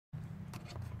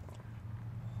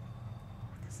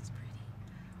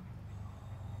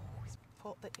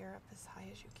pull the ear up as high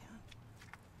as you can.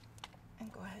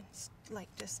 And go ahead and, like,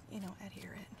 just, you know,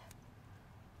 adhere it.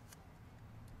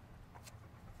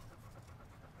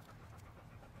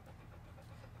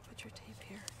 Put your tape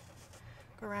here.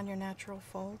 Go around your natural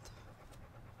fold.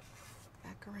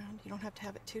 Back around. You don't have to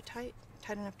have it too tight.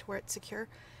 Tight enough to where it's secure.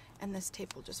 And this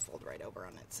tape will just fold right over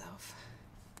on itself.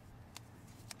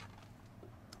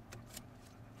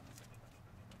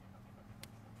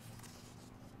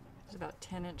 There's about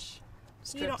 10-inch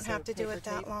strips. You don't have to do it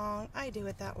that tape. long. I do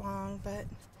it that long, but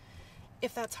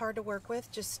if that's hard to work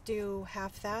with, just do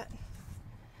half that.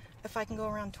 If I can go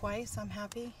around twice, I'm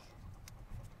happy.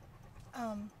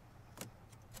 I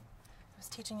was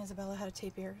teaching Isabella how to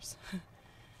tape ears,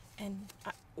 and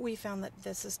we found that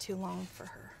this is too long for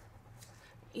her.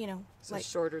 You know, so like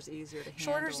shorter's easier to handle.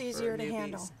 Shorter's easier to newbies.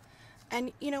 handle.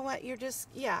 And you know what? You're just,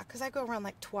 yeah, because I go around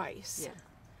like twice. Yeah.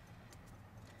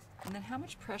 And then how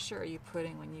much pressure are you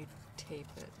putting when you tape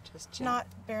it? Just gentle? Not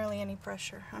barely any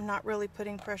pressure. I'm not really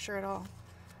putting pressure at all.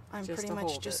 I'm Just pretty to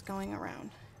much hold just it. going around.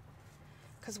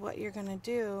 Because what you're going to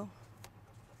do,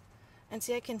 and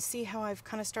see, I can see how I've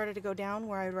kind of started to go down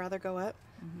where I'd rather go up.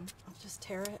 Mm-hmm. I'll just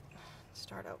tear it,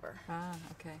 start over. Ah,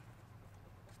 okay.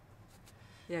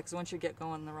 Yeah, because once you get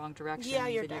going in the wrong direction, Yeah,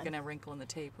 you're then you're done. going to wrinkle in the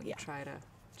tape when Yeah. you try to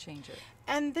change it.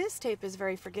 And this tape is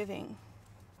very forgiving.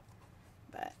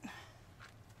 But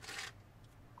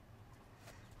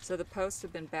So the posts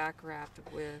have been back wrapped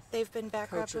with, they've been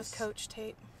back wrapped with Coaches. Coach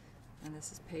tape. and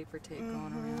this is paper tape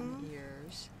going around the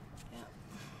ears. Yeah.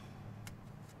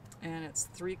 And it's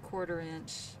 3/4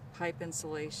 inch pipe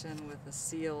insulation with a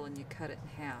seal, and you cut it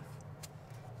in half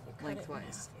You cut it in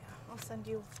lengthwise. half, yeah. I'll send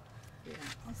you. Yeah.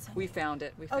 I'll send We you. found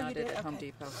it. We Oh, you found it did? at Home Okay.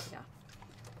 Depot.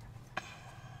 Yeah.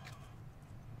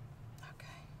 Okay.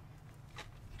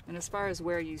 And as far as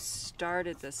where you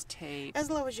started this tape, As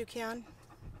low as you can.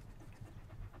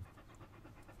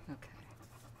 okay.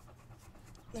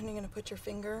 Then you're going to put your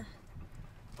finger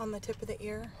on the tip of the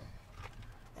ear,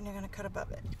 and you're going to cut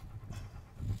above it.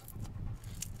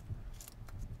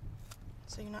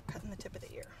 So you're not cutting the tip of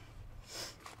the ear.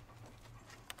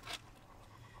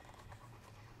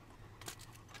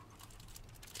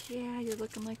 Yeah, you're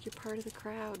looking like you're part of the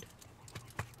crowd.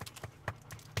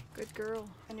 Good girl.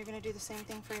 And you're going to do the same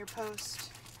thing for your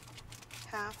post.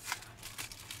 Half.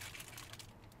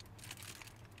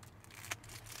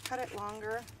 Cut it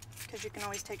longer, because you can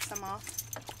always take some off.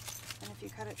 And if you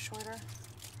cut it shorter,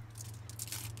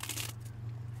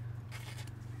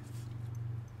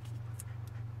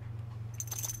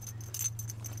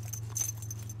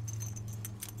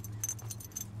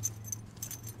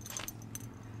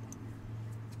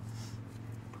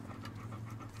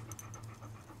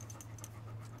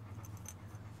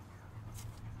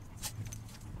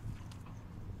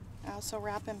 I also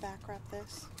wrap and back wrap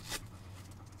this,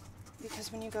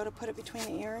 because when you go to put it between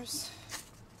the ears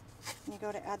and you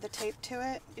go to add the tape to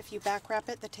it, if you back wrap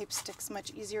it, the tape sticks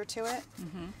much easier to it.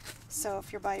 Mm-hmm. So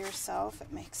if you're by yourself,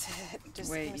 it makes it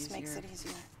just Way makes easier. it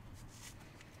easier.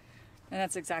 And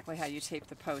that's exactly how you tape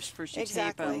the post. First you tape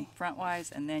Exactly. them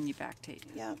frontwise, and then you back tape.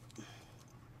 Yep.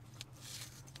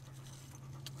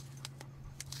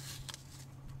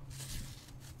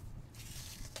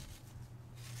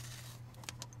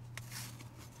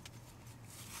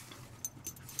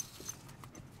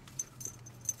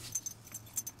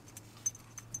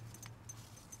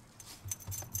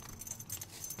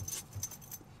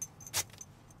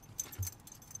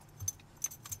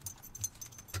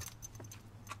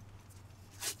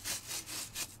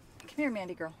 Come here,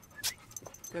 Mandy girl.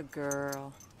 Good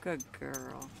girl. Good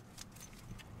girl.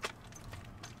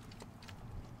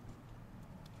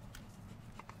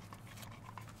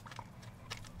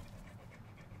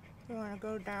 You want to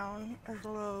go down as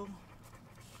low,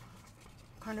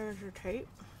 kind of as your tape.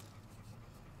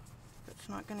 It's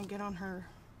not going to get on her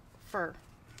fur.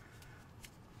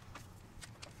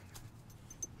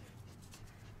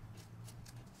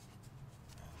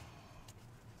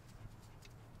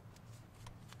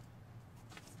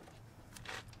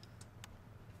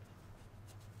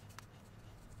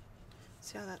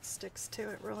 See how that sticks to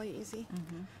it really easy?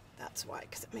 Mm-hmm. That's why,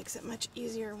 because it makes it much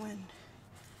easier when,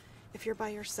 if you're by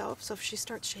yourself. So if she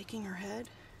starts shaking her head,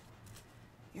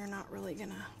 you're not really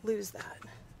gonna lose that.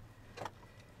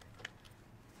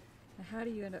 Now how do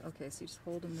you end up? Okay, so you just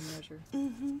hold them to measure.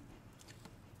 Mm-hmm.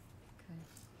 Okay.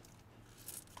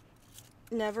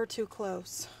 Never too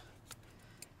close.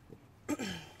 A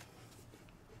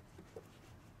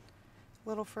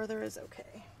little further is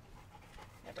okay.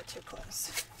 Never too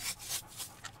close.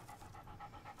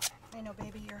 I know,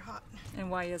 baby, you're hot. And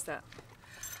why is that?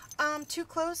 Too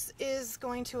close is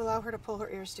going to allow her to pull her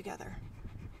ears together.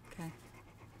 Okay.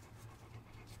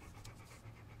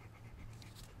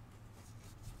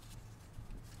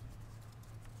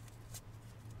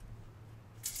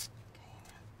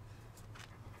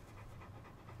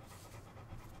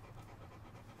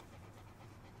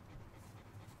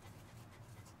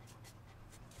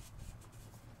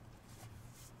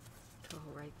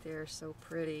 there, so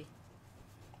pretty.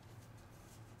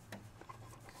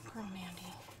 Good girl,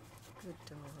 Mandy. Good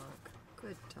dog.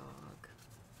 Good dog.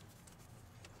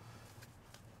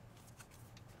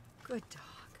 Good dog.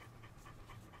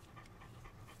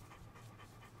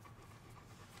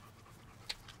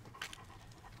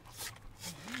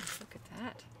 Look at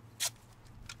that.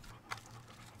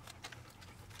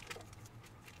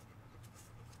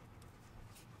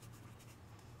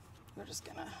 We're just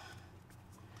gonna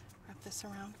wrap this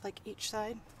around like each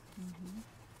side. Mm-hmm.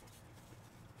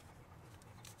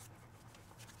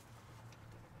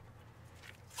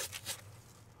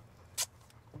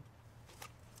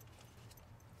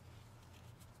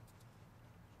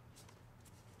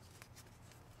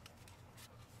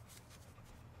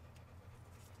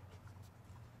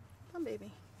 Come on,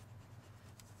 baby.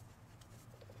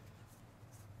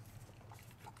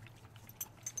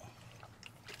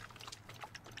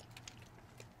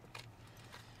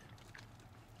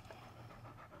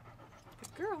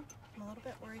 Good girl. I'm a little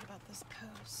bit worried about this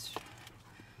post.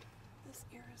 This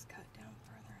ear is cut down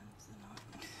further and this is not.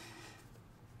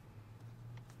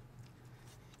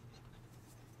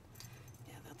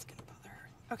 Yeah, that's gonna bother her.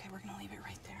 Okay, we're gonna leave it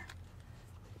right there.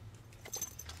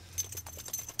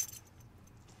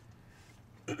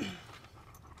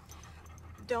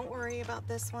 Don't worry about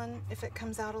this one if it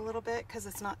comes out a little bit because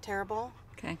it's not terrible.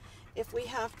 Okay. If we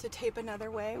have to tape another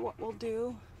way, what we'll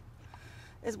do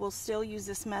is we'll still use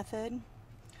this method.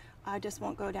 I just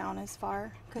won't go down as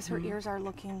far because her ears are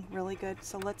looking really good.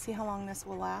 So let's see how long this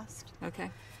will last. Okay.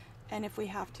 And if we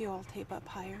have to, I'll tape up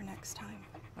higher next time.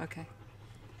 Okay.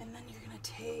 And then you're gonna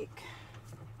take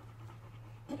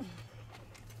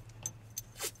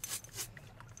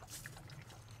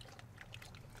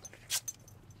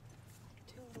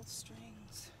two little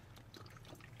strings.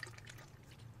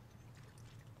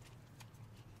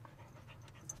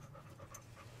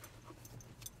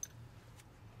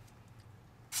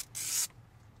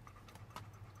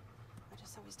 I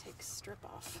just always take strip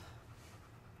off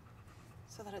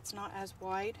so that it's not as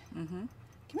wide. Mm-hmm. Come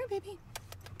here, baby.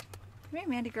 Come here,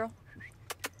 Mandy girl.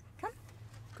 Come.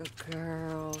 Good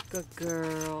girl. Good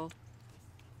girl.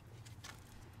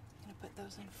 I'm gonna put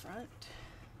those in front,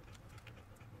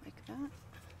 like that.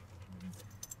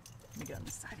 Let me get on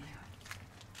the side of you.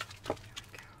 There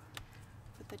we go.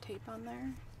 Put the tape on there.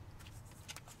 And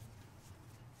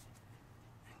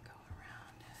go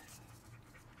around it.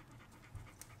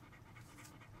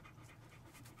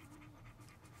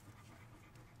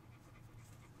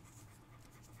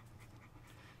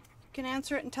 You can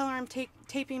answer it and tell her I'm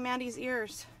taping Mandy's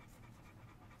ears.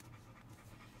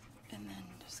 And then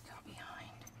just go behind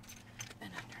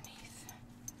and underneath.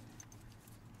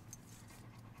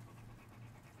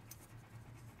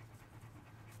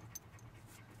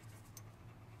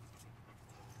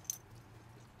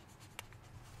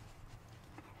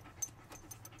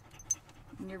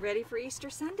 And you're ready for Easter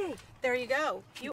Sunday. There you go. You